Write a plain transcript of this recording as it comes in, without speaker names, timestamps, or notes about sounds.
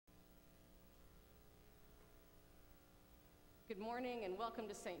morning and welcome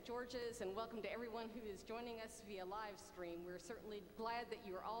to St. George's, and welcome to everyone who is joining us via live stream. We're certainly glad that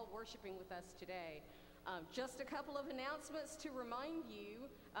you are all worshiping with us today. Just a couple of announcements to remind you.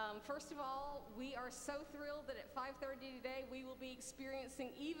 First of all, we are so thrilled that at 5:30 today we will be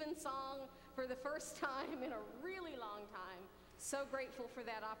experiencing evensong for the first time in a really long time. So grateful for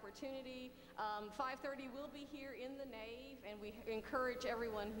that opportunity. 5:30 will be here in the nave, and we encourage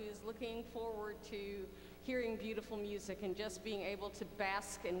everyone who is looking forward to hearing beautiful music and just being able to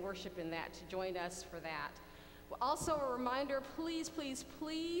bask and worship in that, to join us for that. Also a reminder, please, please,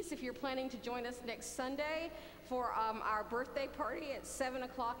 please, if you're planning to join us next Sunday for our birthday party at 7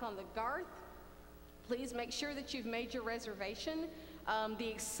 o'clock on the Garth, please make sure that you've made your reservation. The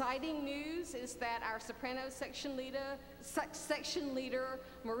exciting news is that our soprano section leader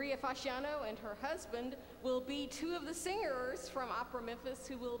Maria Fasciano and her husband will be two of the singers from Opera Memphis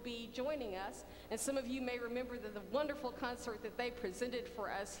who will be joining us. And some of you may remember the wonderful concert that they presented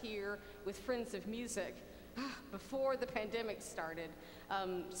for us here with Friends of Music before the pandemic started.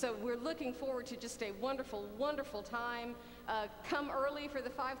 So we're looking forward to just a wonderful, wonderful time. Come early for the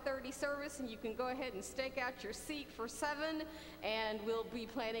 5:30 service, and you can go ahead and stake out your seat for 7, and we'll be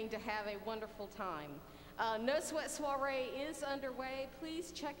planning to have a wonderful time. No Sweat Soiree is underway.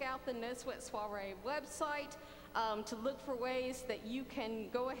 Please check out the No Sweat Soiree website to look for ways that you can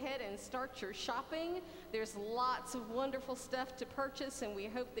go ahead and start your shopping. There's lots of wonderful stuff to purchase, and we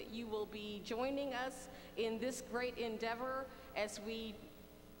hope that you will be joining us in this great endeavor as we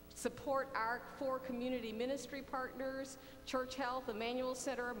support our 4 community ministry partners, Church Health, Emmanuel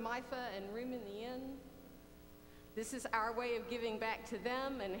Center, MIFA, and Room in the Inn. This is our way of giving back to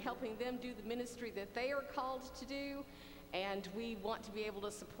them and helping them do the ministry that they are called to do, and we want to be able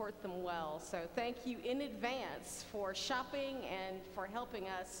to support them well. So thank you in advance for shopping and for helping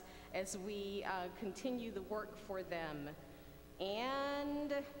us as we continue the work for them.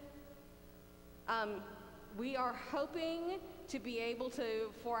 And we are hoping to be able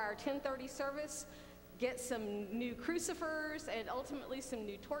to, for our 10:30 service, get some new crucifers and ultimately some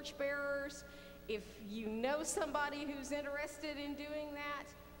new torchbearers. If you know somebody who's interested in doing that,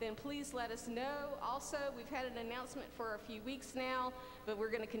 then please let us know. Also, we've had an announcement for a few weeks now, but we're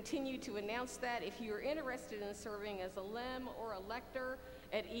going to continue to announce that. If you are interested in serving as a LEM or a lector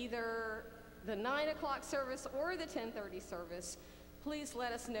at either the 9 o'clock service or the 10:30 service, please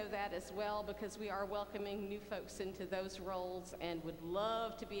let us know that as well, because we are welcoming new folks into those roles and would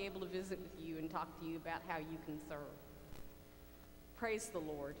love to be able to visit with you and talk to you about how you can serve. Praise the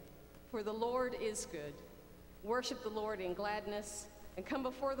Lord, for the Lord is good. Worship the Lord in gladness and come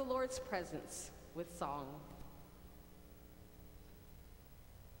before the Lord's presence with song.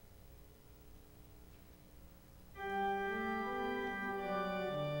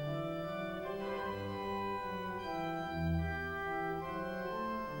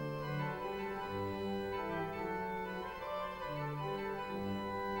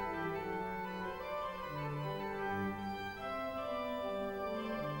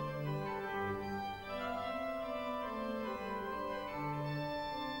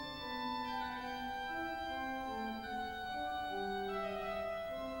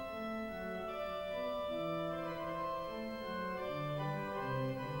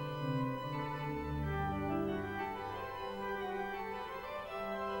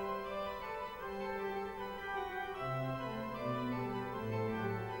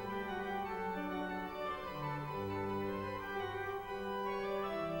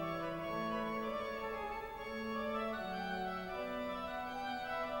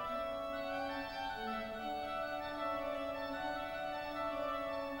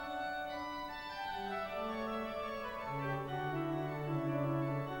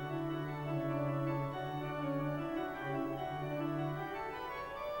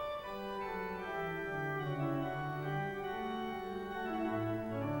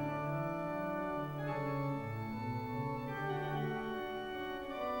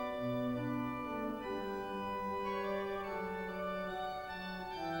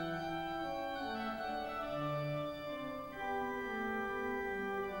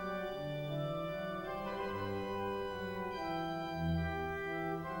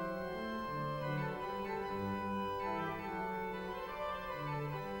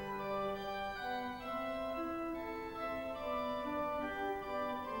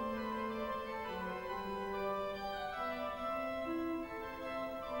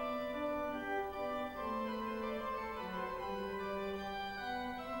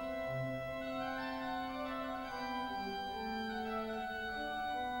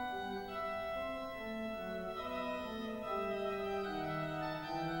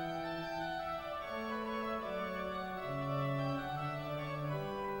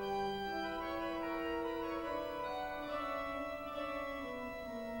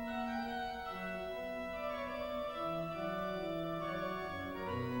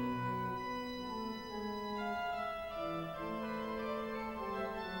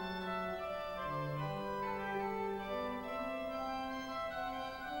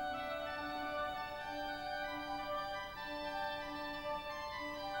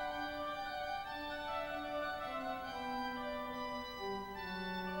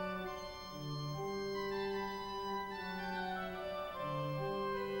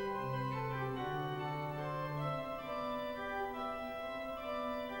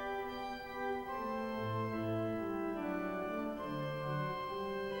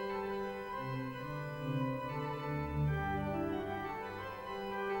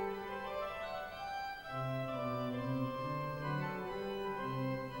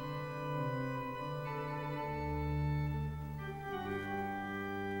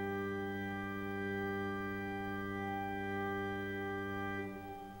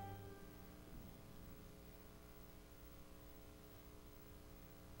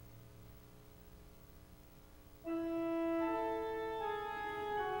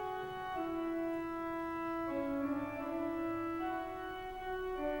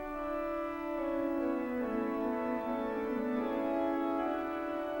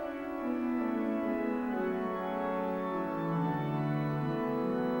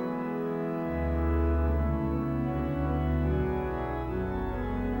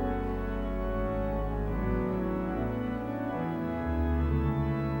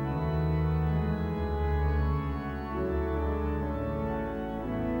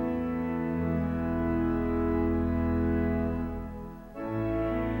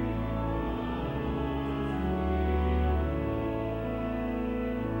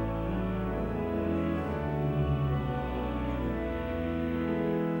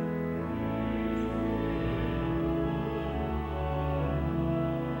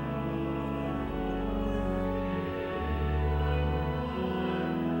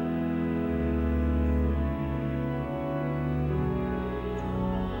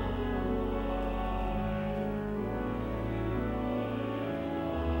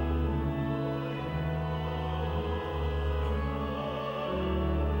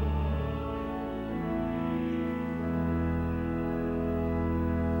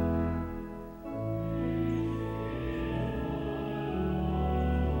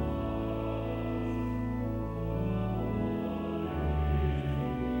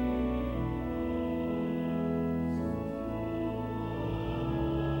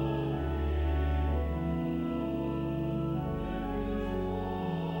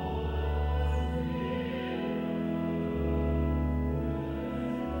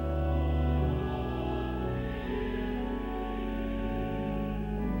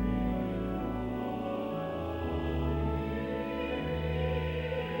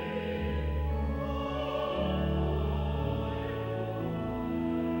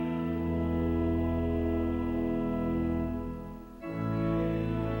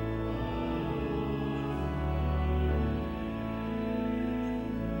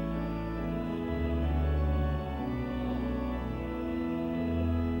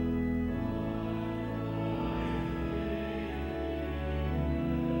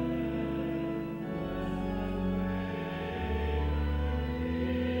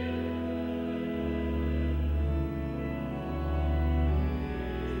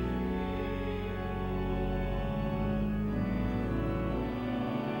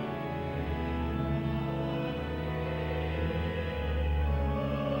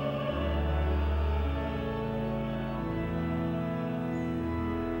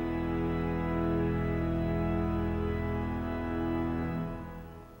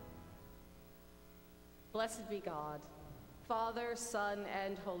 Blessed be God, Father, Son,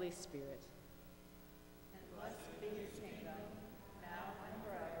 and Holy Spirit. And blessed be his kingdom, now and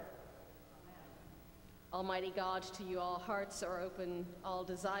forever. Amen. Almighty God, to you all hearts are open, all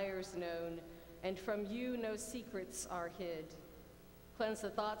desires known, and from you no secrets are hid. Cleanse the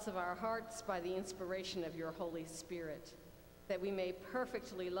thoughts of our hearts by the inspiration of your Holy Spirit, that we may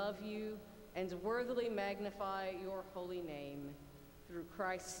perfectly love you and worthily magnify your holy name, through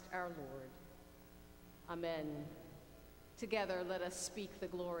Christ our Lord. Amen. Together let us speak the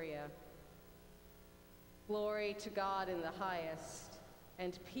Gloria. Glory to God in the highest,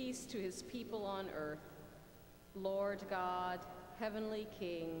 and peace to his people on earth. Lord God, heavenly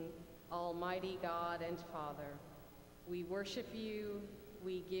King, almighty God and Father, we worship you,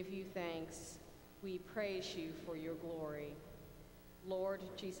 we give you thanks, we praise you for your glory. Lord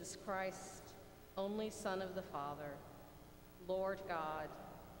Jesus Christ, only Son of the Father, Lord God,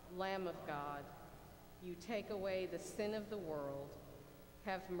 Lamb of God, you take away the sin of the world,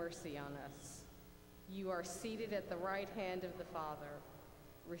 have mercy on us. You are seated at the right hand of the Father.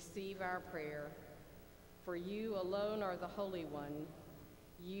 Receive our prayer. For you alone are the Holy One.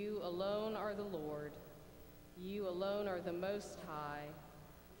 You alone are the Lord. You alone are the Most High.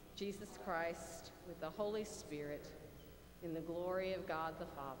 Jesus Christ, with the Holy Spirit, in the glory of God the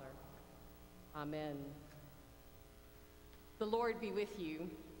Father. Amen. The Lord be with you.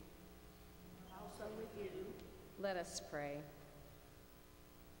 Also with you. Let us pray.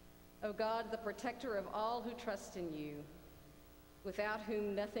 O God, the protector of all who trust in you, without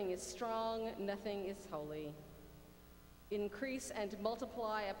whom nothing is strong, nothing is holy, increase and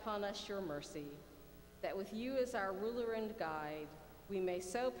multiply upon us your mercy, that with you as our ruler and guide, we may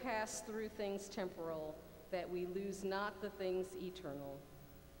so pass through things temporal that we lose not the things eternal.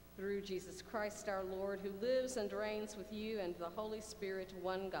 Through Jesus Christ our Lord, who lives and reigns with you and the Holy Spirit,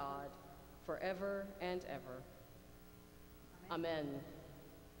 one God, forever and ever. Amen.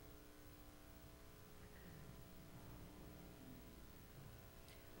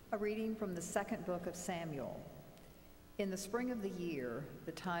 A reading from the second book of Samuel. In the spring of the year,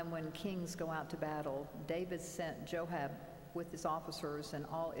 the time when kings go out to battle, David sent Joab with his officers and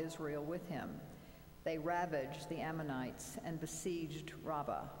all Israel with him. They ravaged the Ammonites and besieged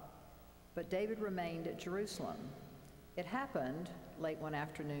Rabbah. But David remained at Jerusalem. It happened late one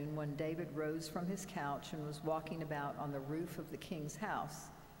afternoon when David rose from his couch and was walking about on the roof of the king's house,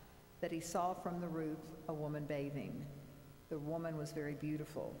 that he saw from the roof a woman bathing. The woman was very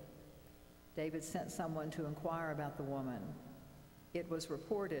beautiful. David sent someone to inquire about the woman. It was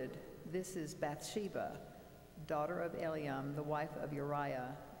reported, "This is Bathsheba, daughter of Eliam, the wife of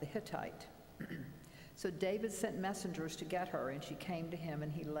Uriah the Hittite." So David sent messengers to get her, and she came to him,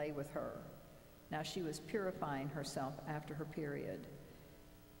 and he lay with her. Now she was purifying herself after her period.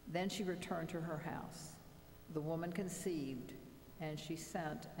 Then she returned to her house. The woman conceived, and she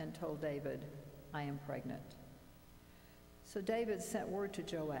sent and told David, "I am pregnant." So David sent word to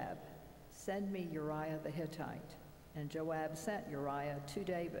Joab, "Send me Uriah the Hittite." And Joab sent Uriah to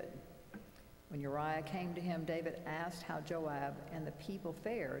David. When Uriah came to him, David asked how Joab and the people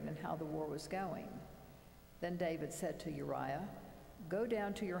fared and how the war was going. Then David said to Uriah, "Go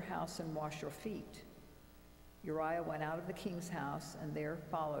down to your house and wash your feet." Uriah went out of the king's house, and there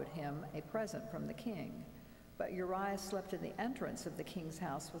followed him a present from the king. But Uriah slept in the entrance of the king's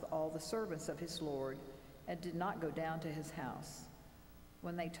house with all the servants of his lord, and did not go down to his house.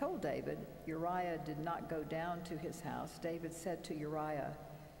 When they told David Uriah did not go down to his house, David said to Uriah,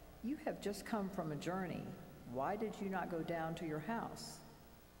 "You have just come from a journey. Why did you not go down to your house?"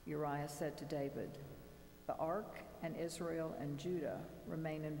 Uriah said to David, "The ark and Israel and Judah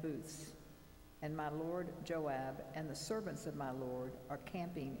remain in booths, and my lord Joab and the servants of my lord are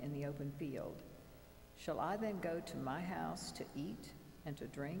camping in the open field. Shall I then go to my house to eat and to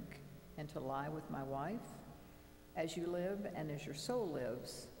drink and to lie with my wife? As you live and as your soul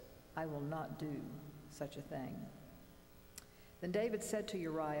lives, I will not do such a thing." Then David said to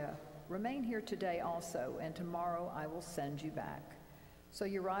Uriah, "Remain here today also, and tomorrow I will send you back." So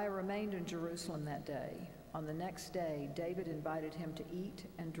Uriah remained in Jerusalem that day. On the next day, David invited him to eat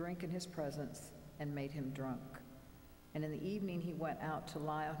and drink in his presence and made him drunk. And in the evening he went out to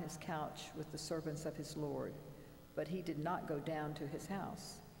lie on his couch with the servants of his lord, but he did not go down to his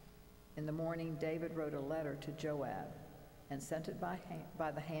house. In the morning, David wrote a letter to Joab and sent it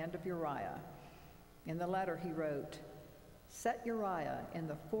by the hand of Uriah. In the letter he wrote, "Set Uriah in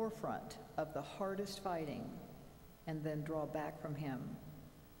the forefront of the hardest fighting, and then draw back from him,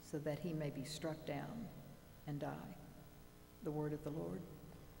 so that he may be struck down and die." The word of the Lord.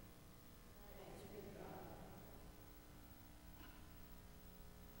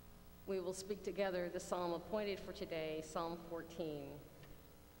 We will will speak together the psalm appointed for today, Psalm 14.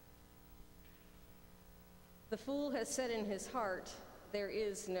 The fool has said in his heart, "There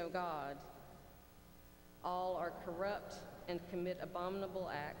is no God." All are corrupt and commit abominable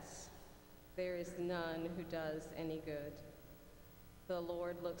acts. There is none who does any good. The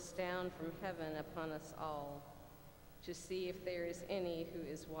Lord looks down from heaven upon us all to see if there is any who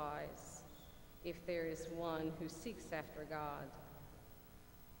is wise, if there is one who seeks after God.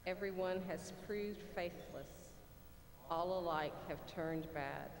 Everyone has proved faithless. All alike have turned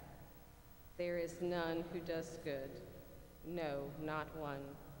bad. There is none who does good, no, not one.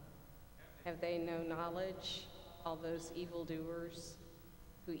 Have they no knowledge, all those evildoers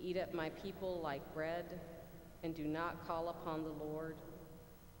who eat up my people like bread and do not call upon the Lord?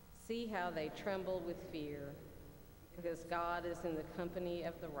 See how they tremble with fear, because God is in the company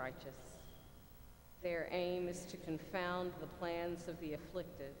of the righteous. Their aim is to confound the plans of the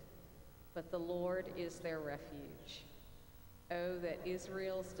afflicted, but the Lord is their refuge. Oh, that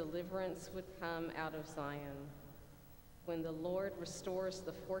Israel's deliverance would come out of Zion. When the Lord restores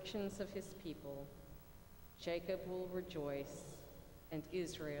the fortunes of his people, Jacob will rejoice and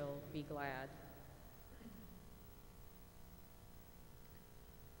Israel be glad.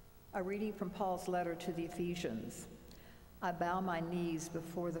 A reading from Paul's letter to the Ephesians. I bow my knees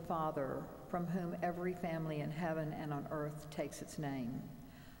before the Father, from whom every family in heaven and on earth takes its name.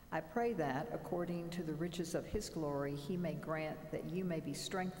 I pray that, according to the riches of his glory, he may grant that you may be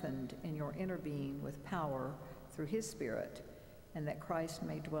strengthened in your inner being with power through his Spirit, and that Christ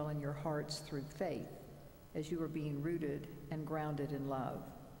may dwell in your hearts through faith, as you are being rooted and grounded in love.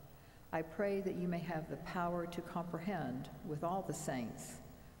 I pray that you may have the power to comprehend with all the saints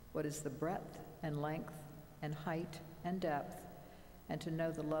what is the breadth and length and height and depth, and to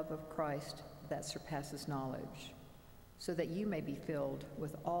know the love of Christ that surpasses knowledge, so that you may be filled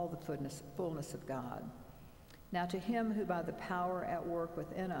with all the fullness of God. Now to him who by the power at work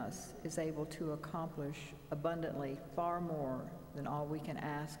within us is able to accomplish abundantly far more than all we can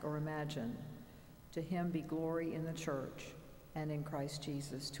ask or imagine, to him be glory in the church and in Christ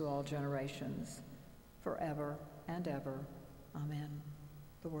Jesus to all generations, forever and ever. Amen.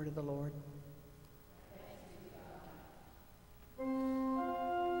 The word of the Lord.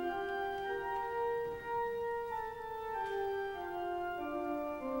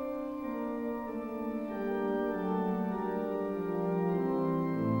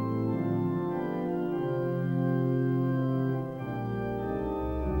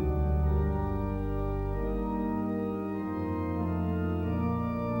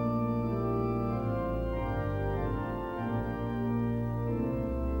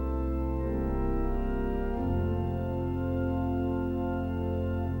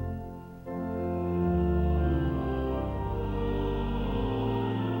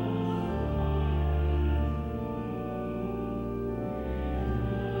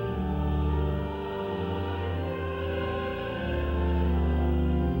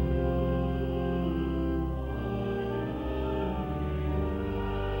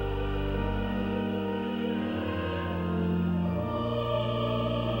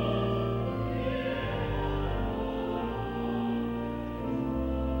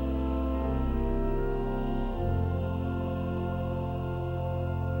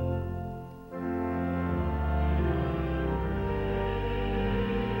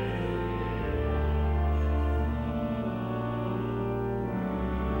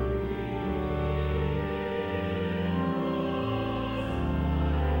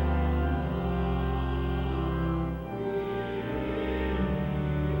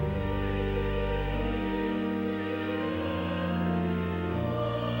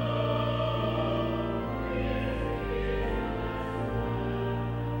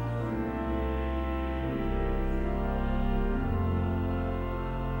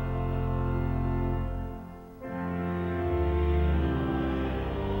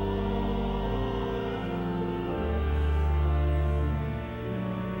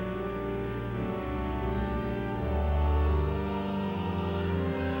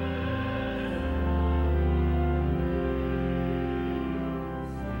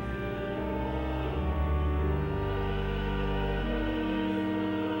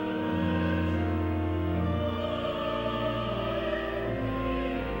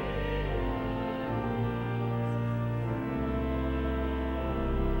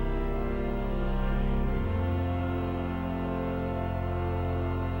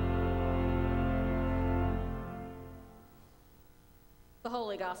 The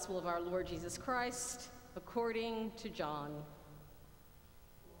Holy Gospel of our Lord Jesus Christ, according to John.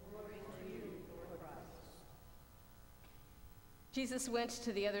 Glory to you, Lord Christ. Jesus went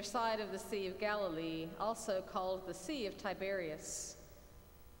to the other side of the Sea of Galilee, also called the Sea of Tiberias.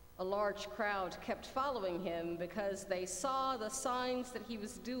 A large crowd kept following him because they saw the signs that he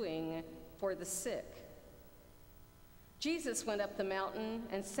was doing for the sick. Jesus went up the mountain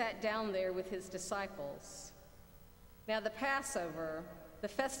and sat down there with his disciples. Now the Passover, the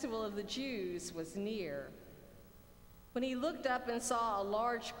festival of the Jews, was near. When he looked up and saw a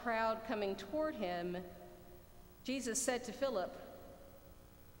large crowd coming toward him, Jesus said to Philip,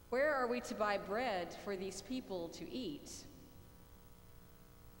 "Where are we to buy bread for these people to eat?"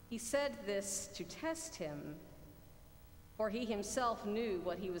 He said this to test him, for he himself knew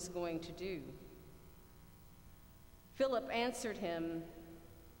what he was going to do. Philip answered him,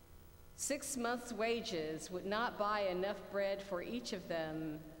 6 months' wages would not buy enough bread for each of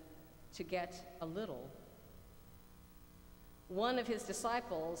them to get a little. One of his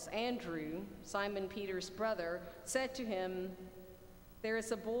disciples, Andrew, Simon Peter's brother, said to him, "There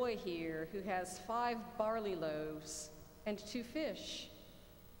is a boy here who has 5 barley loaves and 2 fish.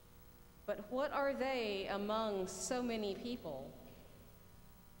 But what are they among so many people?"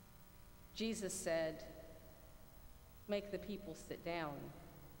 Jesus said, "Make the people sit down."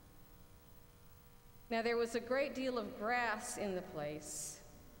 Now there was a great deal of grass in the place,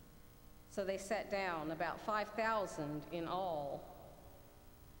 so they sat down, about 5,000 in all.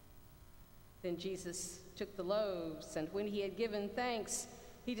 Then Jesus took the loaves, and when he had given thanks,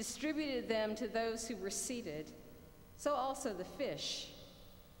 he distributed them to those who were seated, so also the fish,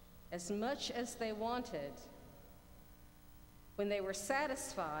 as much as they wanted. When they were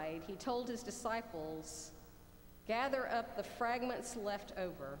satisfied, he told his disciples, "Gather up the fragments left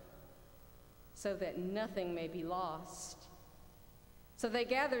over, so that nothing may be lost." So they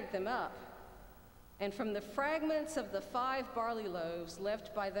gathered them up, and from the fragments of the 5 barley loaves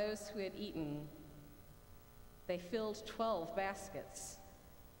left by those who had eaten, they filled 12 baskets.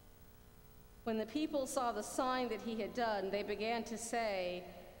 When the people saw the sign that he had done, they began to say,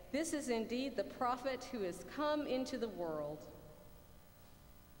 "This is indeed the prophet who has come into the world."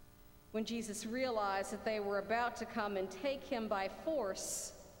 When Jesus realized that they were about to come and take him by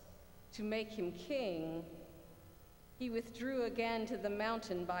force to make him king, he withdrew again to the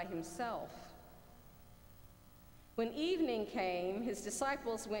mountain by himself. When evening came, his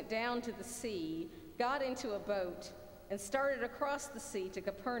disciples went down to the sea, got into a boat, and started across the sea to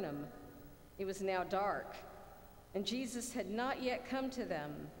Capernaum. It was now dark, and Jesus had not yet come to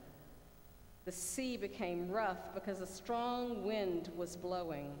them. The sea became rough because a strong wind was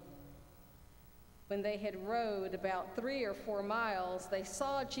blowing. When they had rowed about 3 or 4 miles, they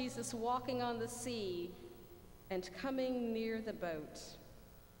saw Jesus walking on the sea and coming near the boat,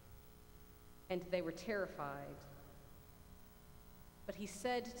 and they were terrified. But he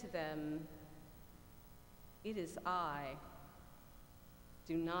said to them, "It is I.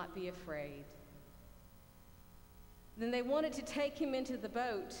 Do not be afraid." Then they wanted to take him into the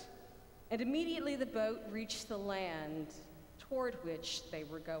boat, and immediately the boat reached the land toward which they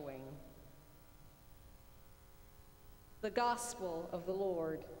were going. The Gospel of the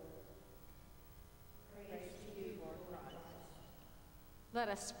Lord. Praise to you, Lord Christ. Let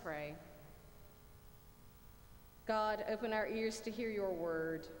us pray. God, open our ears to hear your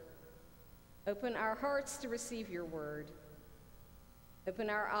word. Open our hearts to receive your word. Open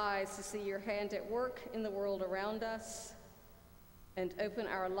our eyes to see your hand at work in the world around us, and open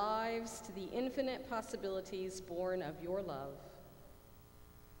our lives to the infinite possibilities born of your love.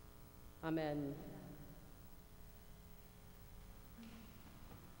 Amen.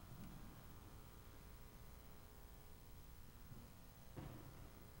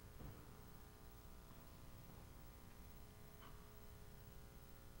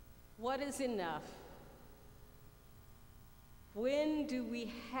 What is enough? When do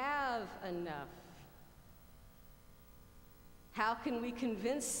we have enough? How can we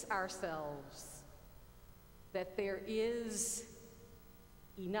convince ourselves that there is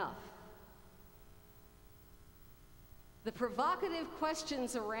enough? The provocative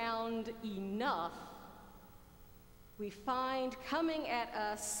questions around enough we find coming at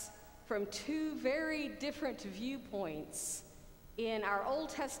us from 2 very different viewpoints in our Old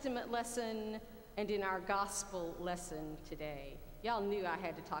Testament lesson and in our gospel lesson today. Y'all knew I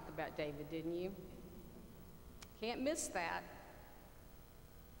had to talk about David, didn't you? Can't miss that.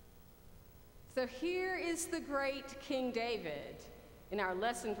 So here is the great King David in our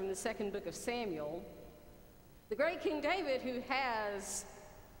lesson from the 2nd book of Samuel. The great King David who has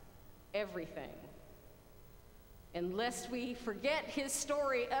everything. And lest we forget his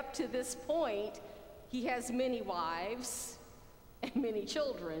story up to this point, he has many wives and many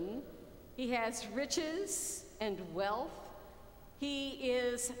children. He has riches and wealth He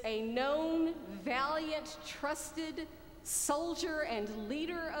is a known, valiant, trusted soldier and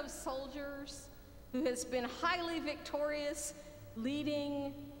leader of soldiers who has been highly victorious,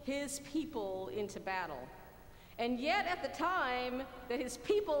 leading his people into battle. And yet at the time that his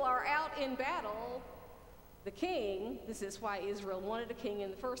people are out in battle, the king, this is why Israel wanted a king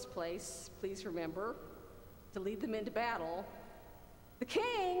in the first place, please remember, to lead them into battle. The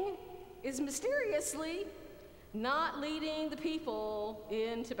king is mysteriously not leading the people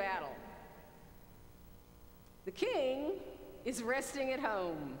into battle. The king is resting at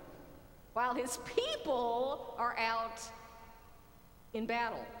home while his people are out in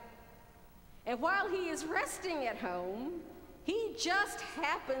battle. And while he is resting at home, he just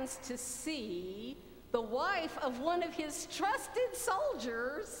happens to see the wife of one of his trusted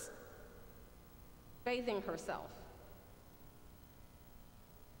soldiers bathing herself.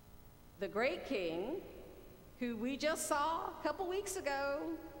 The great king, who we just saw a couple weeks ago,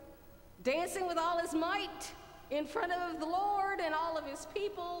 dancing with all his might in front of the Lord and all of his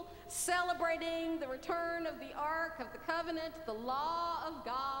people, celebrating the return of the Ark of the Covenant, the law of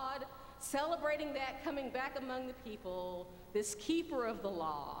God, celebrating that coming back among the people, this keeper of the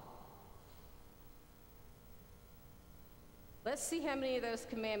law. Let's see how many of those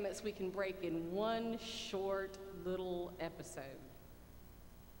commandments we can break in one short little episode.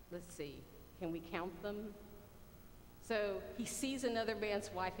 Let's see, can we count them? So he sees another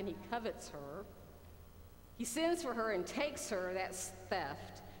man's wife and he covets her. He sends for her and takes her, that's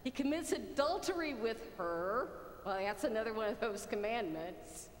theft. He commits adultery with her, well, that's another one of those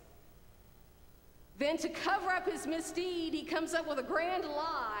commandments. Then to cover up his misdeed, he comes up with a grand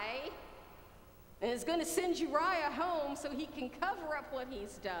lie and is going to send Uriah home so he can cover up what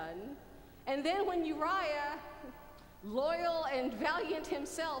he's done. And then when Uriah, loyal and valiant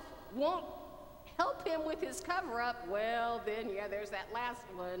himself, won't help him with his cover-up, well, then, yeah, there's that last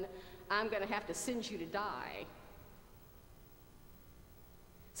one. I'm going to have to send you to die.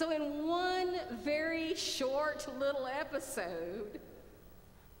 So in one very short little episode,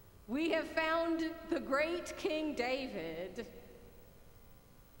 we have found the great King David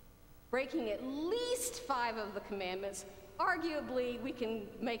breaking at least 5 of the commandments. Arguably, we can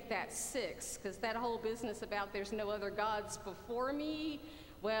make that 6, because that whole business about there's no other gods before me,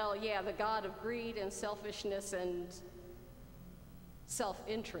 well, yeah, the god of greed and selfishness and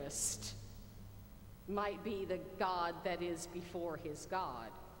self-interest might be the god that is before his God.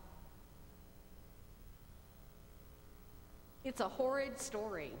 It's a horrid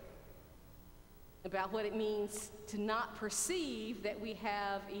story about what it means to not perceive that we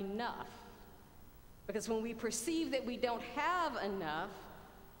have enough. Because when we perceive that we don't have enough,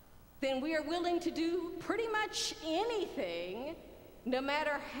 then we are willing to do pretty much anything, no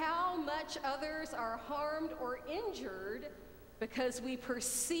matter how much others are harmed or injured, because we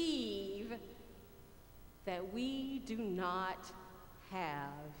perceive that we do not have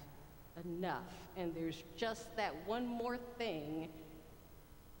enough. And there's just that one more thing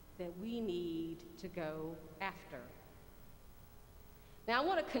that we need to go after. Now, I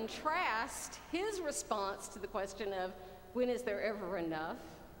want to contrast his response to the question of when is there ever enough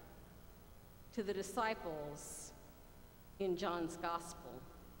to the disciples in John's gospel.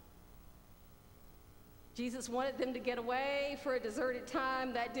 Jesus wanted them to get away for a deserted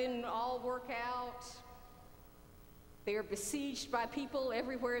time. That didn't all work out. They are besieged by people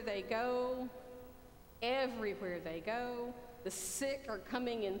everywhere they go. Everywhere they go. The sick are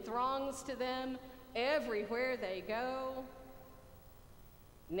coming in throngs to them everywhere they go.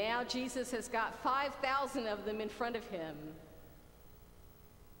 Now Jesus has got 5,000 of them in front of him.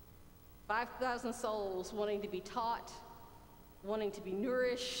 5,000 souls wanting to be taught, wanting to be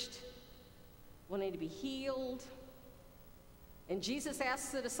nourished, wanting to be healed. And Jesus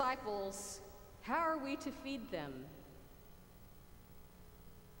asks the disciples, how are we to feed them?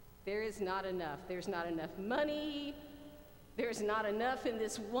 There is not enough. There's not enough money. There's not enough in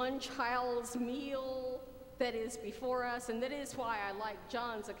this one child's meal that is before us. And that is why I like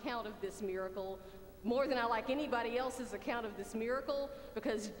John's account of this miracle more than I like anybody else's account of this miracle,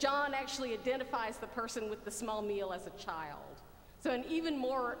 because John actually identifies the person with the small meal as a child. So an even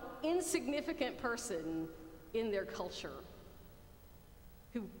more insignificant person in their culture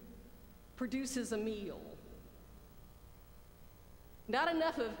who produces a meal. Not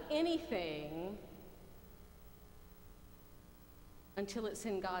enough of anything until it's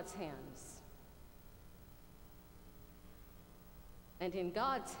in God's hands. And in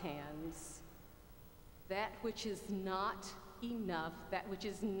God's hands, that which is not enough, that which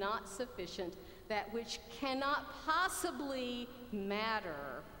is not sufficient, that which cannot possibly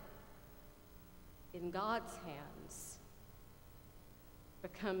matter, in God's hands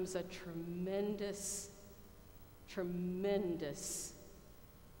becomes a tremendous, tremendous,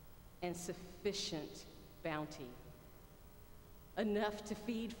 and sufficient bounty. Enough to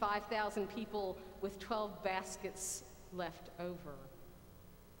feed 5,000 people with 12 baskets left over.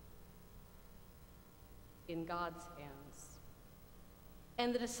 In God's hands.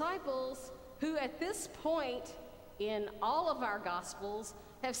 And the disciples, who at this point in all of our Gospels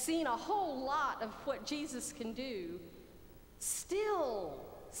have seen a whole lot of what Jesus can do, still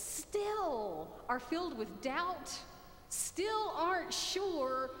are filled with doubt, still aren't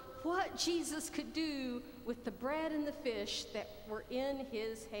sure what Jesus could do with the bread and the fish that were in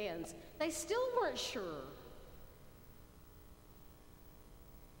his hands. They still weren't sure.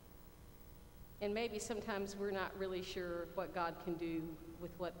 And maybe sometimes we're not really sure what God can do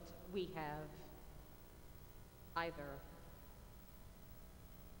with what we have either.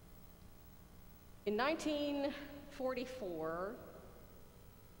 In 1944,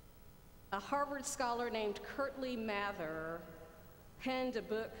 a Harvard scholar named Curtly Mather penned a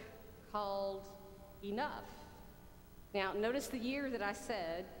book called Enough. Now, notice the year that I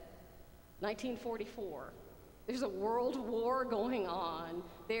said, 1944. There's a world war going on.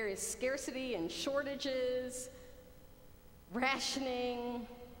 There is scarcity and shortages, rationing.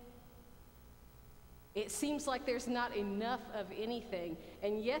 It seems like there's not enough of anything.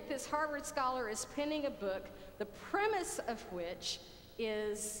 And yet this Harvard scholar is penning a book, the premise of which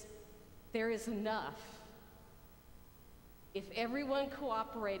is there is enough. If everyone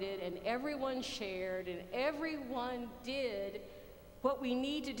cooperated and everyone shared and everyone did what we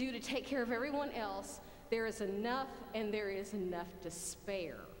need to do to take care of everyone else, there is enough, and there is enough to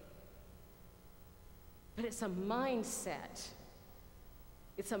spare. But it's a mindset.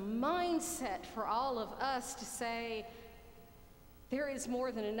 It's a mindset for all of us to say, there is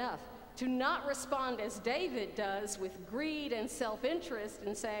more than enough. To not respond as David does with greed and self-interest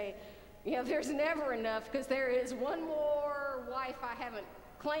and say, you know, there's never enough because there is one more wife I haven't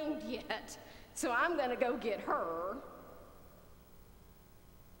claimed yet, so I'm going to go get her.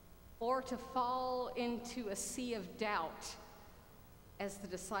 Or to fall into a sea of doubt, as the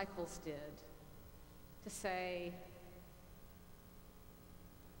disciples did, to say,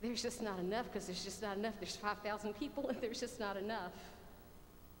 there's just not enough because there's just not enough. There's 5,000 people and there's just not enough.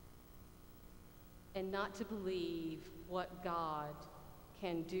 And not to believe what God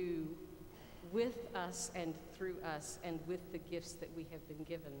can do with us and through us and with the gifts that we have been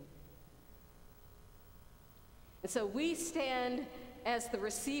given. And so we stand as the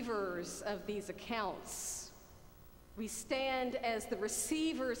receivers of these accounts. We stand as the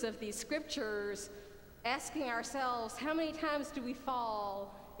receivers of these scriptures, asking ourselves, how many times do we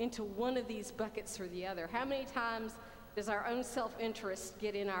fall into one of these buckets or the other? How many times does our own self-interest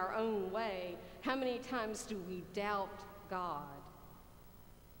get in our own way? How many times do we doubt God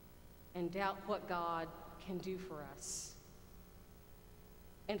and doubt what God can do for us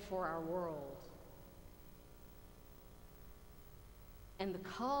and for our world? And the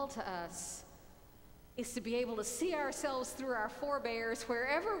call to us is to be able to see ourselves through our forebears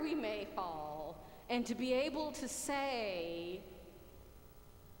wherever we may fall, and to be able to say,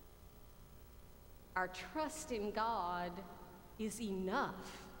 our trust in God is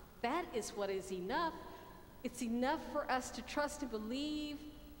enough. That is what is enough. It's enough for us to trust and believe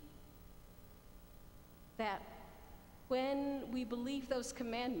that when we believe those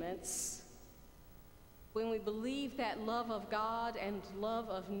commandments, when we believe that love of God and love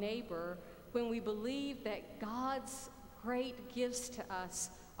of neighbor, when we believe that God's great gifts to us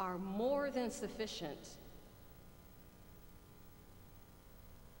are more than sufficient,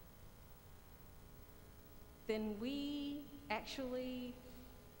 then we actually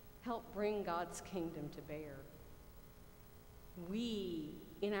help bring God's kingdom to bear. We,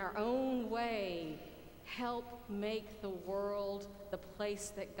 in our own way, help make the world the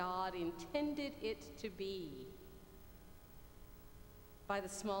place that God intended it to be by the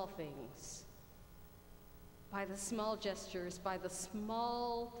small things, by the small gestures, by the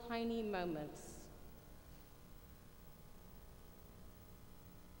small, tiny moments.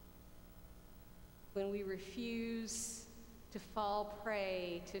 When we refuse to fall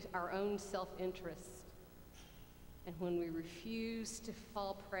prey to our own self-interest, and when we refuse to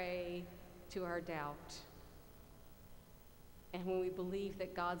fall prey to our doubt, and when we believe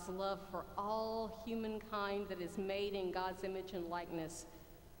that God's love for all humankind that is made in God's image and likeness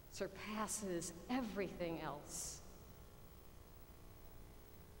surpasses everything else.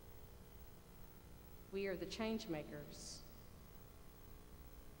 We are the change makers.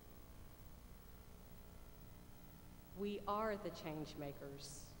 We are the change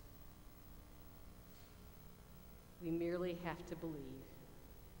makers. We merely have to believe.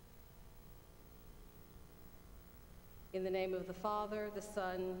 In the name of the Father, the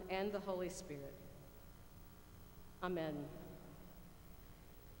Son, and the Holy Spirit. Amen.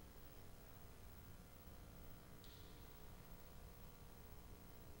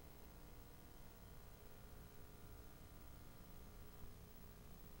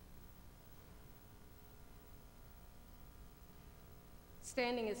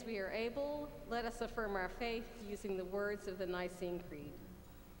 Standing as we are able, let us affirm our faith using the words of the Nicene Creed.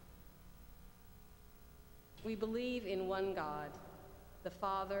 We believe in one God, the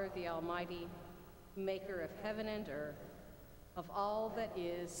Father, the Almighty, maker of heaven and earth, of all that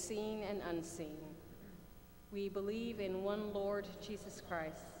is seen and unseen. We believe in one Lord Jesus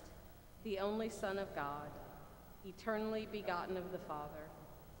Christ, the only Son of God, eternally begotten of the Father,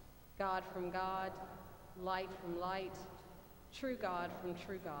 God from God, light from light, true God from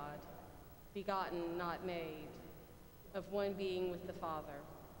true God, begotten, not made, of one being with the Father.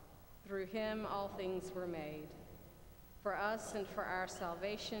 Through him all things were made. For us and for our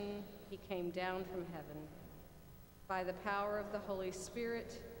salvation, he came down from heaven. By the power of the Holy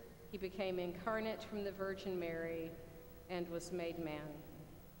Spirit, he became incarnate from the Virgin Mary and was made man.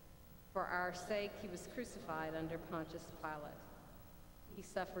 For our sake, he was crucified under Pontius Pilate. He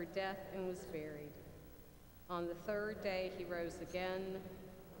suffered death and was buried. On the third day, he rose again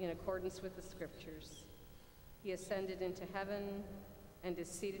in accordance with the Scriptures. He ascended into heaven and is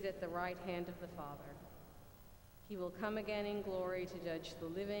seated at the right hand of the Father. He will come again in glory to judge the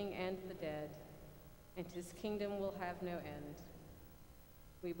living and the dead, and his kingdom will have no end.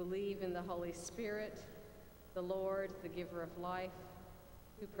 We believe in the Holy Spirit, the Lord, the giver of life,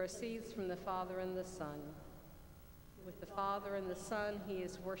 who proceeds from the Father and the Son. With the Father and the Son, he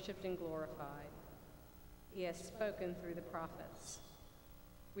is worshiped and glorified. He has spoken through the prophets.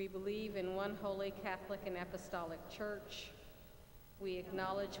 We believe in one holy Catholic and Apostolic Church. We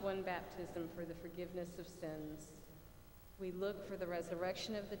acknowledge one baptism for the forgiveness of sins. We look for the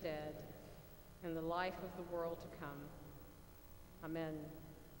resurrection of the dead and the life of the world to come. Amen.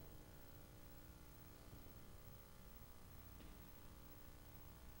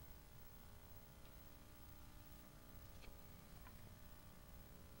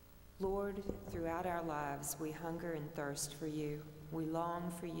 Lord, throughout our lives, we hunger and thirst for you. We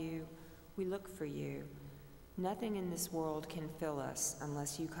long for you. We look for you. Nothing in this world can fill us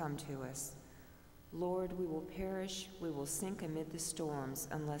unless you come to us. Lord, we will perish, we will sink amid the storms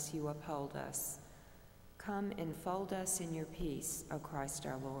unless you uphold us. Come and fold us in your peace, O Christ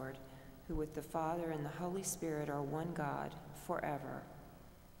our Lord, who with the Father and the Holy Spirit are one God, forever.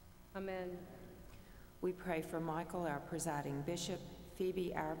 Amen. We pray for Michael, our presiding bishop,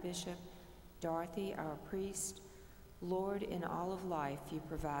 Phoebe, our bishop, Dorothy, our priest. Lord, in all of life, you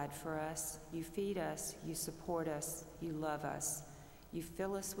provide for us, you feed us, you support us, you love us. You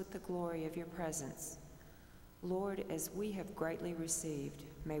fill us with the glory of your presence. Lord, as we have greatly received,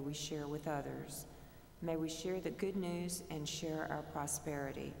 may we share with others. May we share the good news and share our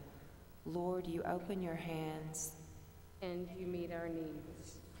prosperity. Lord, you open your hands. And you meet our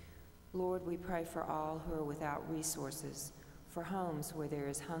needs. Lord, we pray for all who are without resources, for homes where there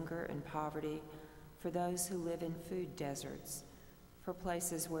is hunger and poverty, for those who live in food deserts, for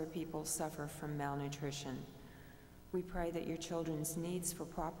places where people suffer from malnutrition. We pray that your children's needs for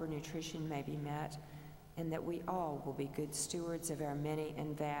proper nutrition may be met, and that we all will be good stewards of our many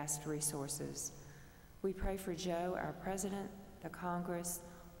and vast resources. We pray for Joe, our president, the Congress,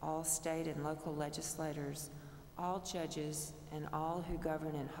 all state and local legislators, all judges, and all who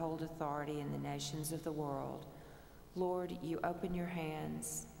govern and hold authority in the nations of the world. Lord, you open your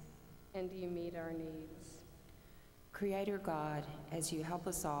hands. And you meet our needs. Creator God, as you help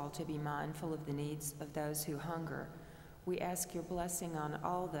us all to be mindful of the needs of those who hunger, we ask your blessing on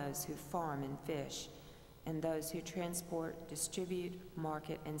all those who farm and fish, and those who transport, distribute,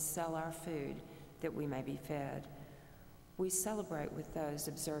 market, and sell our food, that we may be fed. We celebrate with those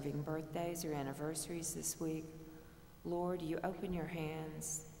observing birthdays or anniversaries this week. Lord, you open your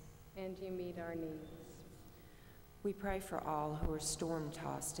hands. And you meet our needs. We pray for all who are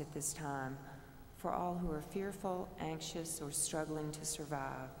storm-tossed at this time, for all who are fearful, anxious, or struggling to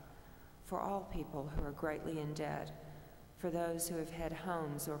survive, for all people who are greatly in debt, for those who have had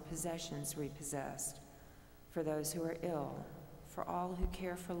homes or possessions repossessed, for those who are ill, for all who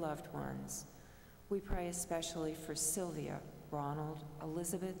care for loved ones. We pray especially for Sylvia, Ronald,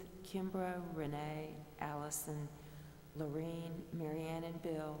 Elizabeth, Kimbrough, Renee, Allison, Lorene, Marianne and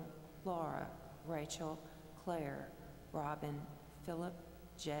Bill, Laura, Rachel, Claire, Robin, Philip,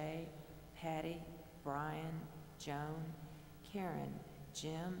 Jay, Patty, Brian, Joan, Karen,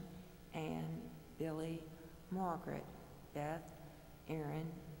 Jim, Ann, Billy, Margaret, Beth, Aaron,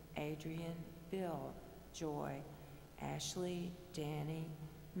 Adrian, Bill, Joy, Ashley, Danny,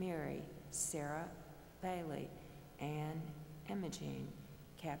 Mary, Sarah, Bailey, Ann, Imogene,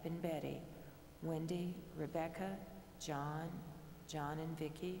 Cap and Betty, Wendy, Rebecca, John, John and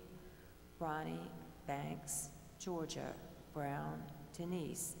Vicky, Ronnie, Banks, Georgia, Brown,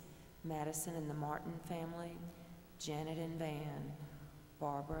 Denise, Madison and the Martin family, Janet and Van,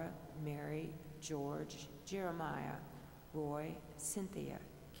 Barbara, Mary, George, Jeremiah, Roy, Cynthia,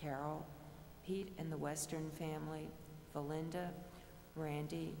 Carol, Pete and the Western family, Valinda,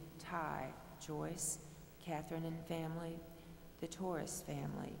 Randy, Ty, Joyce, Catherine and family, the Torres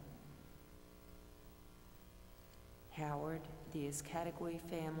family, Howard, the Iscatagui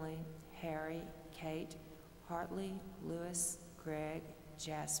family, Harry, Kate, Hartley, Lewis, Greg,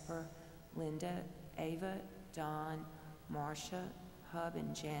 Jasper, Linda, Ava, Don, Marcia, Hub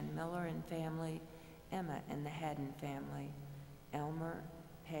and Jan Miller and family, Emma and the Haddon family, Elmer,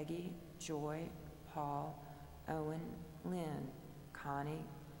 Peggy, Joy, Paul, Owen, Lynn, Connie,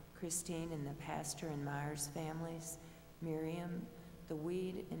 Christine and the Pastor and Myers families, Miriam, the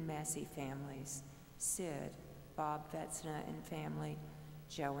Weed and Massey families, Sid, Bob Vetzna and family,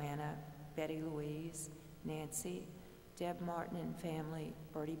 Joanna, Betty Louise, Nancy, Deb Martin and family,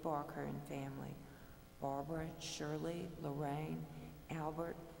 Bertie Barker and family, Barbara, Shirley, Lorraine,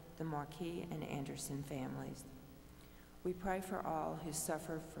 Albert, the Marquis and Anderson families. We pray for all who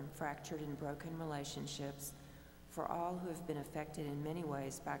suffer from fractured and broken relationships, for all who have been affected in many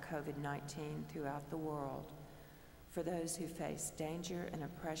ways by COVID-19 throughout the world, for those who face danger and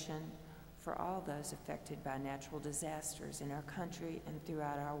oppression, for all those affected by natural disasters in our country and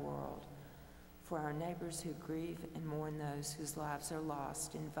throughout our world, for our neighbors who grieve and mourn those whose lives are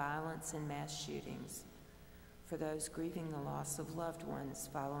lost in violence and mass shootings, for those grieving the loss of loved ones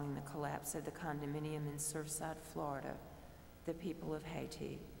following the collapse of the condominium in Surfside, Florida, the people of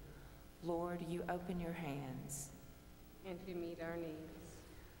Haiti. Lord, you open your hands. And you meet our needs.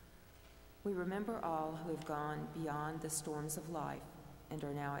 We remember all who have gone beyond the storms of life and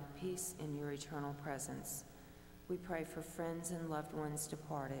are now at peace in your eternal presence. We pray for friends and loved ones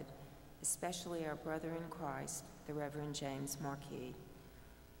departed, especially our brother in Christ, the Reverend James Marquis.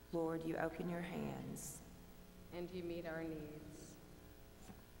 Lord, you open your hands. And you meet our needs.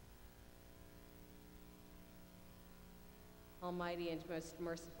 Almighty and most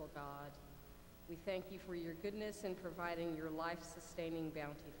merciful God, we thank you for your goodness in providing your life-sustaining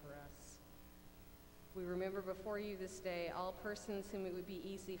bounty for us. We remember before you this day all persons whom it would be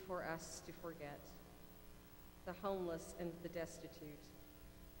easy for us to forget, the homeless and the destitute,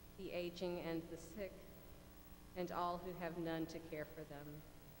 the aging and the sick, and all who have none to care for them.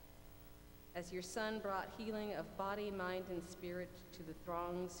 As your Son brought healing of body, mind, and spirit to the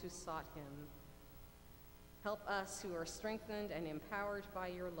throngs who sought him, help us who are strengthened and empowered by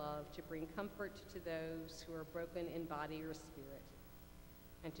your love to bring comfort to those who are broken in body or spirit,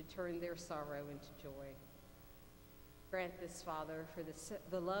 and to turn their sorrow into joy. Grant this, Father, for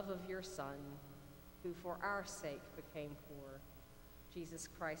the love of your Son, who for our sake became poor, Jesus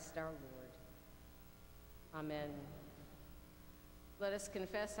Christ our Lord. Amen. Let us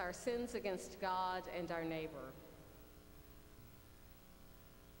confess our sins against God and our neighbor.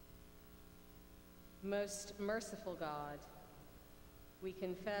 Most merciful God, we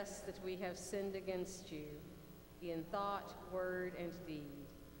confess that we have sinned against you in thought, word, and deed,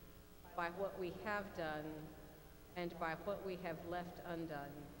 by what we have done and by what we have left undone.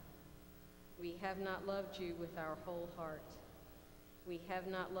 We have not loved you with our whole heart. We have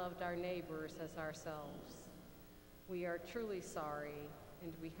not loved our neighbors as ourselves. We are truly sorry,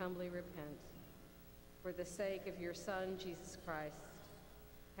 and we humbly repent. For the sake of your Son, Jesus Christ,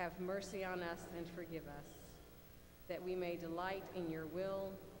 have mercy on us and forgive us, that we may delight in your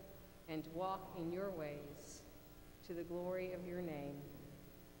will and walk in your ways, to the glory of your name.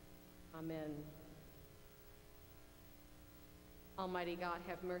 Amen. Almighty God,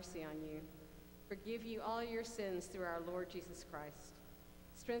 have mercy on you, forgive you all your sins through our Lord Jesus Christ,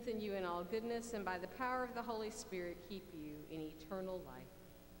 strengthen you in all goodness, and by the power of the Holy Spirit keep you in eternal life.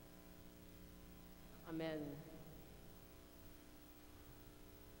 Amen.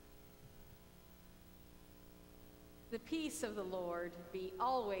 The peace of the Lord be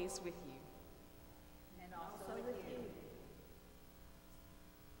always with you. And also with you.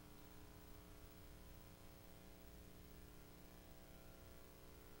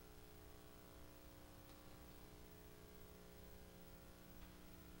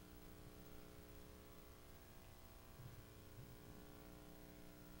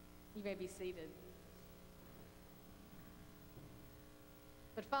 You may be seated.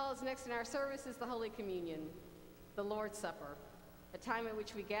 What follows next in our service is the Holy Communion, the Lord's Supper. a time at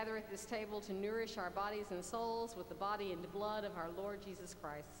which we gather at this table to nourish our bodies and souls with the body and blood of our Lord Jesus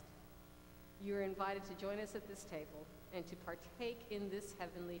Christ. You are invited to join us at this table and to partake in this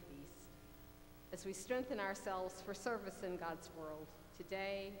heavenly feast as we strengthen ourselves for service in God's world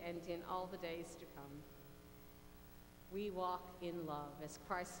today and in all the days to come. We walk in love as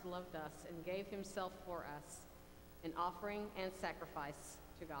Christ loved us and gave himself for us, an offering and sacrifice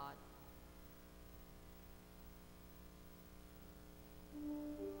to God.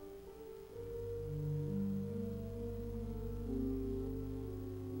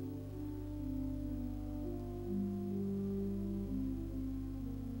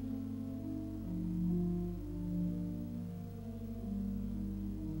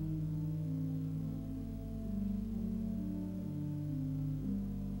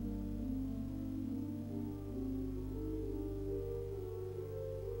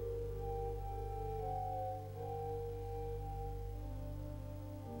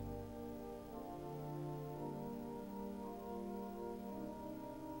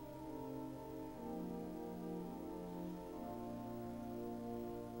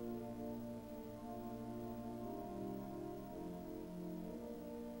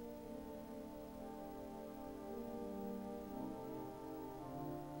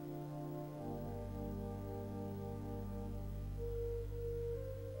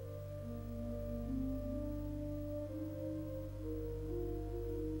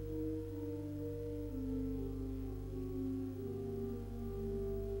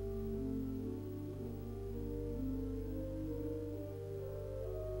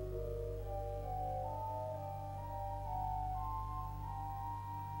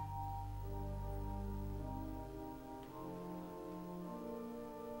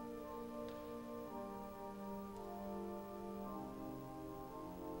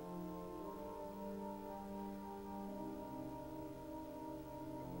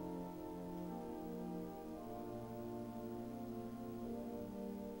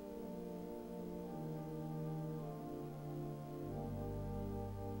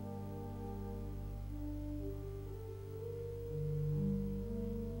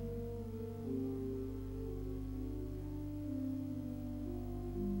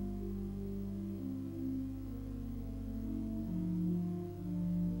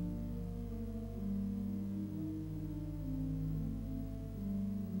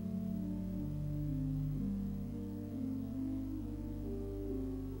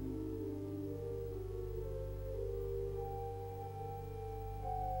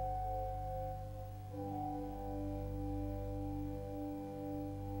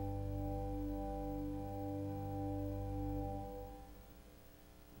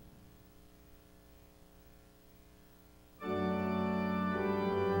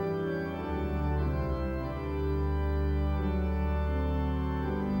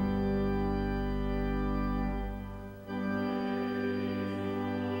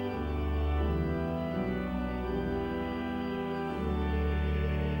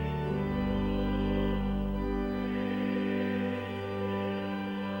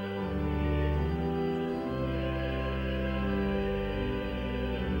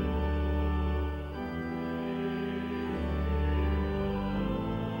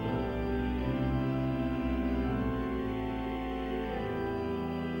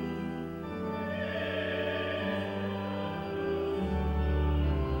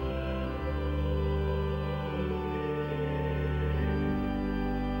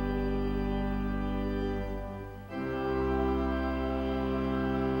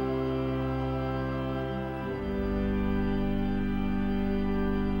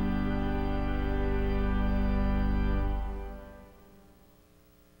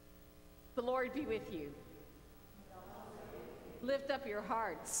 The Lord be with you. Lift up your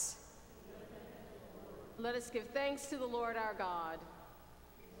hearts. Let us give thanks to the Lord our God.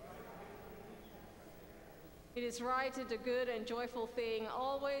 It is right and a good and joyful thing,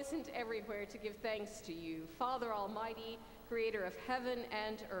 always and everywhere, to give thanks to you, Father Almighty, creator of heaven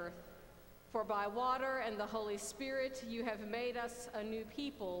and earth. For by water and the Holy Spirit you have made us a new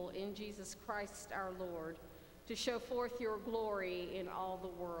people in Jesus Christ our Lord, to show forth your glory in all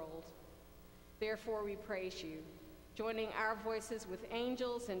the world. Therefore we praise you, joining our voices with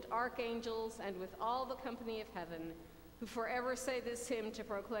angels and archangels and with all the company of heaven, who forever say this hymn to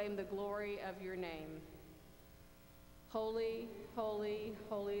proclaim the glory of your name. Holy, holy,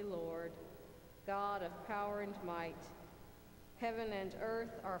 holy Lord, God of power and might, heaven and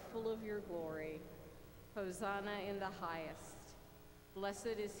earth are full of your glory. Hosanna in the highest.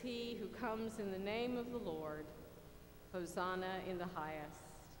 Blessed is he who comes in the name of the Lord. Hosanna in the highest.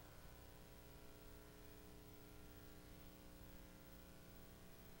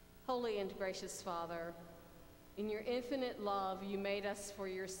 Holy and gracious Father, in your infinite love, you made us for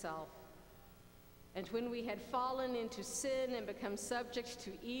yourself. And when we had fallen into sin and become subject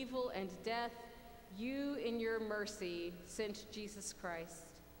to evil and death, you, in your mercy, sent Jesus Christ,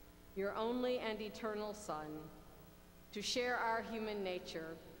 your only and eternal Son, to share our human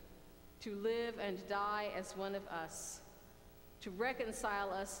nature, to live and die as one of us, to reconcile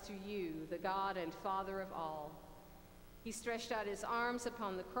us to you, the God and Father of all. He stretched out his arms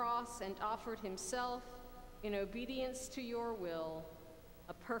upon the cross and offered himself in obedience to your will,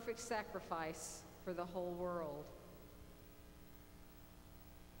 a perfect sacrifice for the whole world.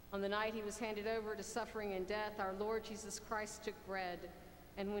 On the night he was handed over to suffering and death, our Lord Jesus Christ took bread,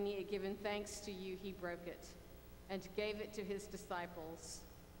 and when he had given thanks to you, he broke it and gave it to his disciples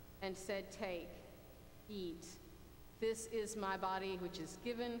and said, "Take, eat. This is my body, which is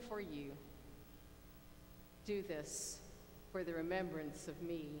given for you. Do this for the remembrance of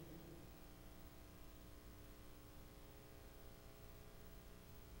me."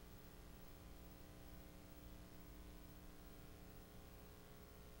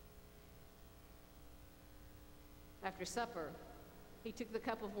 After supper, he took the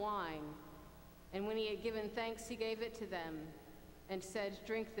cup of wine, and when he had given thanks, he gave it to them and said,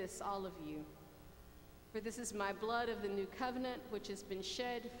 "Drink this, all of you. For this is my blood of the new covenant, which has been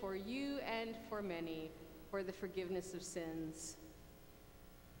shed for you and for many for the forgiveness of sins.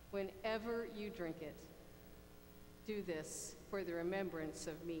 Whenever you drink it, do this for the remembrance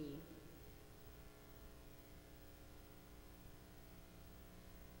of me."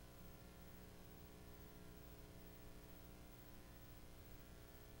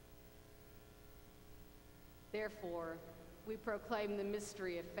 Therefore, we proclaim the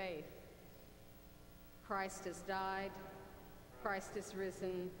mystery of faith. Christ has died, Christ is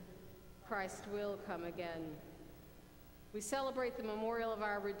risen, Christ will come again. We celebrate the memorial of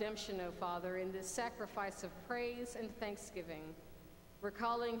our redemption, O Father, in this sacrifice of praise and thanksgiving.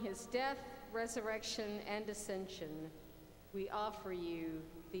 Recalling his death, resurrection, and ascension, we offer you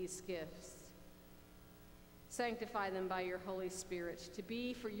these gifts. Sanctify them by your Holy Spirit to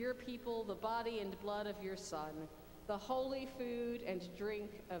be for your people the body and blood of your Son, the holy food and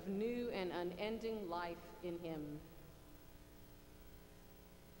drink of new and unending life in him.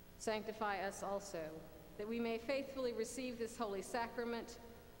 Sanctify us also, that we may faithfully receive this holy sacrament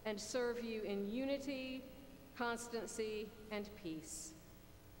and serve you in unity, constancy, and peace.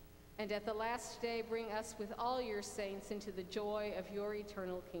 And at the last day, bring us with all your saints into the joy of your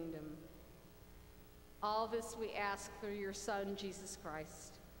eternal kingdom. All this we ask through your Son, Jesus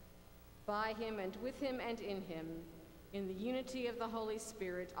Christ. By him and with him and in him, in the unity of the Holy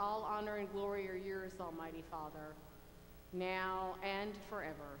Spirit, all honor and glory are yours, Almighty Father, now and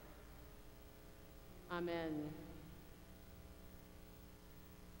forever. Amen.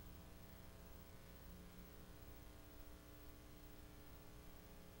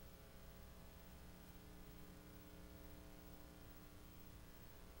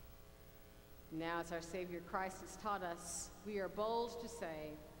 Now, as our Savior Christ has taught us, we are bold to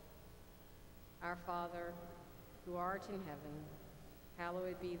say, "Our Father, who art in heaven,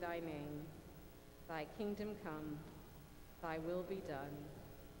 hallowed be thy name. Thy kingdom come, thy will be done,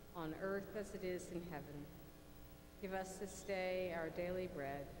 on earth as it is in heaven. Give us this day our daily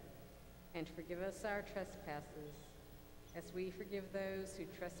bread, and forgive us our trespasses, as we forgive those who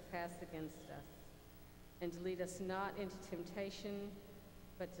trespass against us. And lead us not into temptation,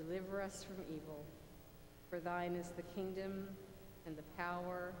 but deliver us from evil. For thine is the kingdom, and the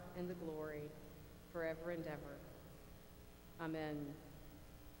power, and the glory, forever and ever. Amen."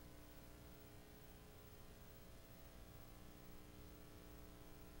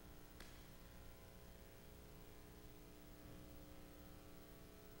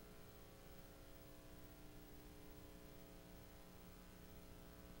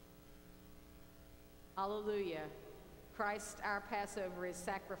 Alleluia. Christ, our Passover, is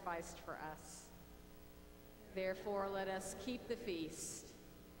sacrificed for us. Therefore, let us keep the feast.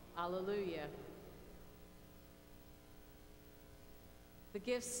 Alleluia. The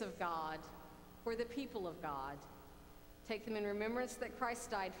gifts of God for the people of God. Take them in remembrance that Christ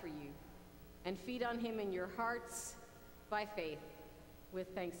died for you, and feed on him in your hearts by faith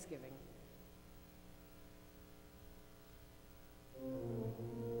with thanksgiving.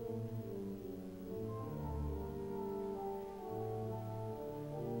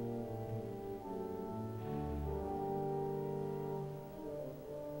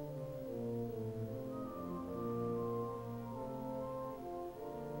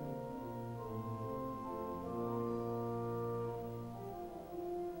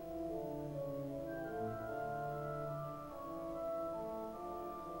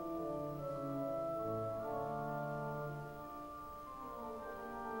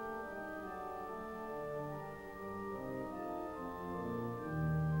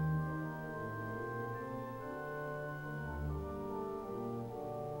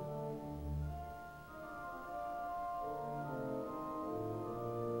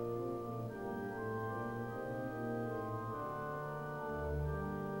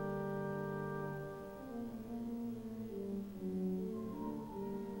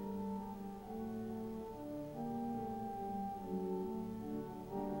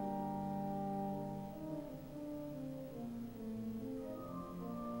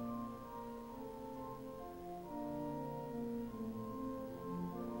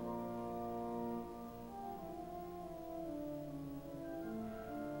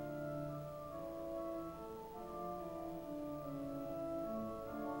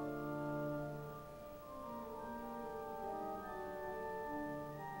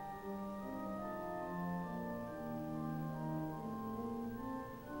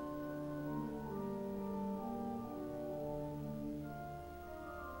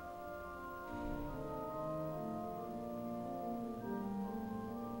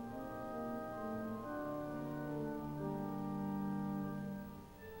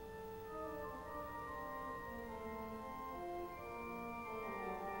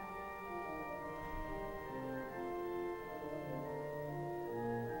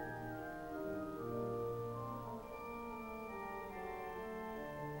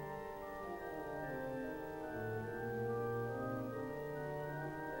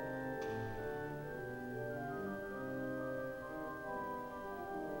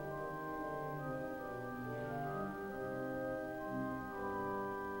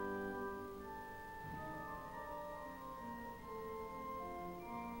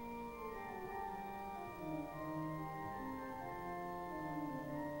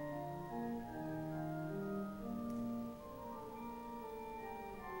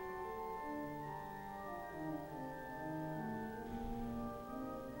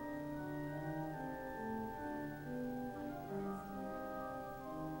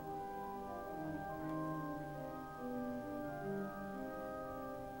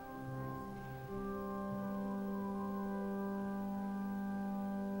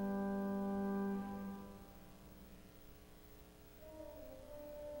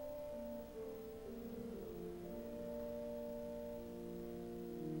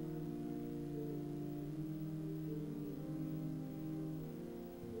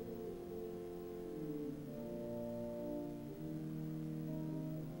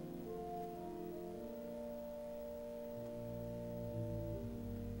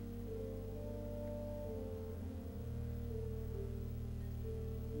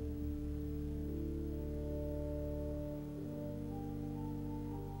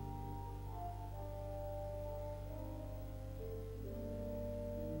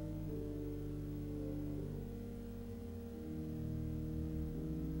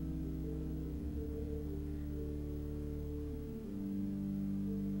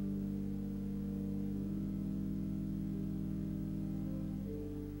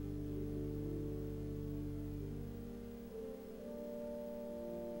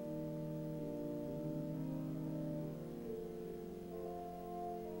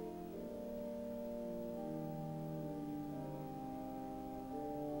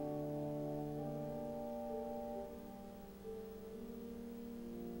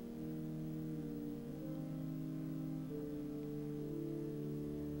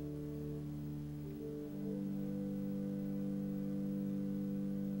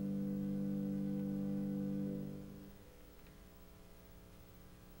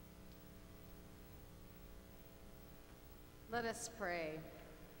 Let us pray.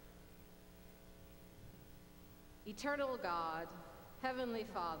 Eternal God, Heavenly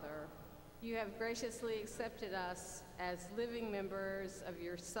Father, you have graciously accepted us as living members of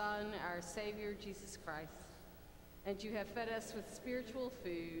your Son, our Savior, Jesus Christ, and you have fed us with spiritual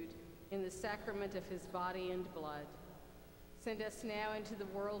food in the sacrament of his body and blood. Send us now into the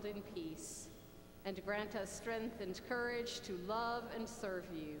world in peace, and grant us strength and courage to love and serve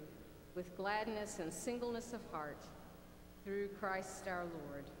you with gladness and singleness of heart, through Christ our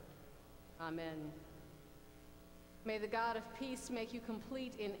Lord. Amen. May the God of peace make you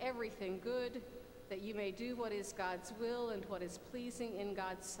complete in everything good, that you may do what is God's will and what is pleasing in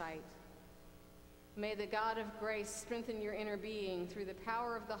God's sight. May the God of grace strengthen your inner being through the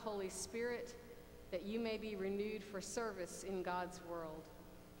power of the Holy Spirit, that you may be renewed for service in God's world.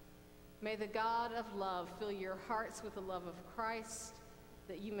 May the God of love fill your hearts with the love of Christ,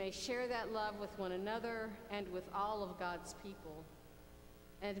 that you may share that love with one another and with all of God's people.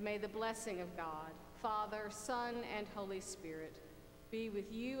 And may the blessing of God, Father, Son, and Holy Spirit be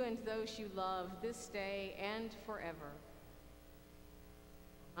with you and those you love this day and forever.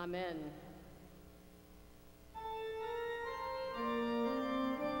 Amen.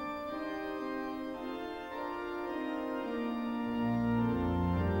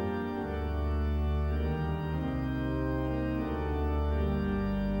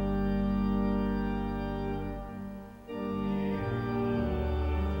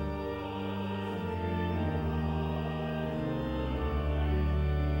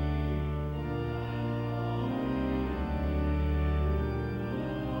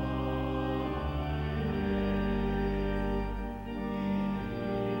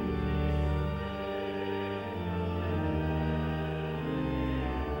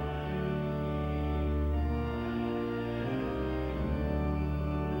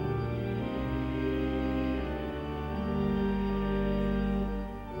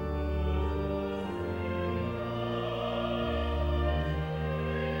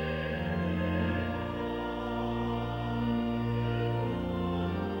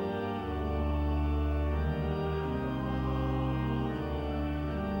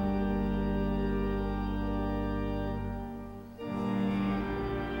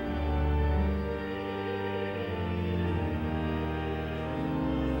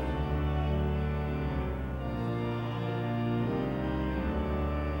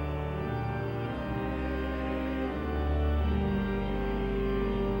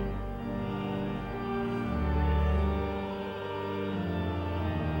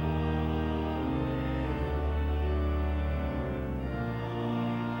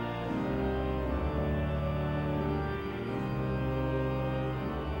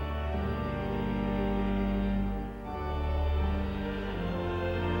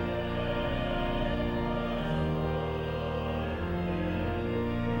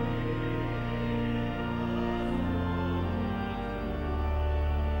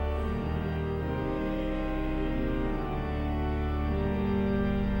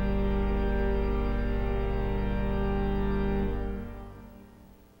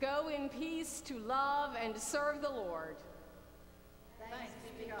 Go in peace to love and serve the Lord. Thanks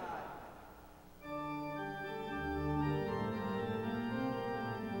be to God.